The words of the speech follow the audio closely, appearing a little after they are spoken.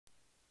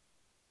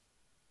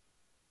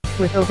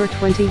With over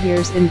 20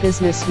 years in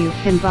business, you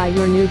can buy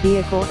your new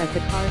vehicle at the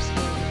car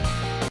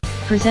store.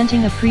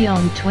 Presenting a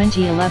pre-owned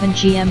 2011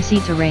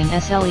 GMC Terrain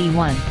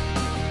SLE-1.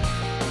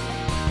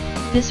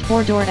 This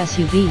 4-door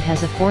SUV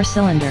has a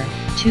 4-cylinder,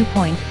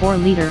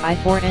 2.4-liter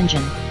i4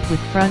 engine, with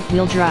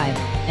front-wheel drive,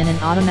 and an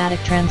automatic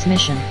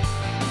transmission.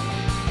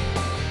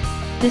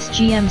 This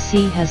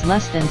GMC has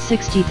less than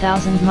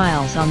 60,000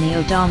 miles on the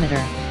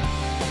odometer.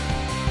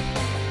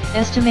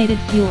 Estimated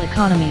fuel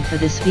economy for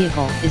this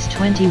vehicle is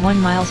 21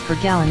 miles per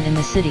gallon in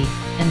the city,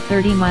 and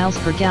 30 miles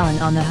per gallon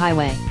on the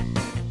highway.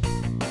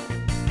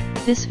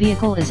 This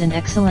vehicle is in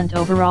excellent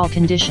overall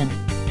condition.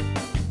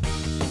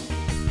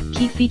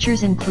 Key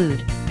features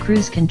include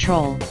cruise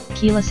control,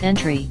 keyless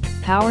entry,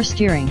 power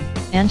steering,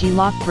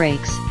 anti-lock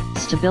brakes,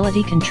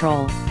 stability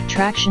control,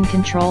 traction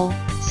control,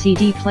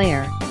 CD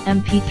player,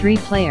 MP3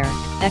 player,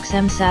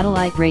 XM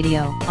satellite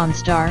radio,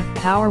 OnStar,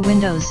 power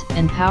windows,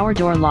 and power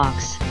door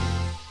locks.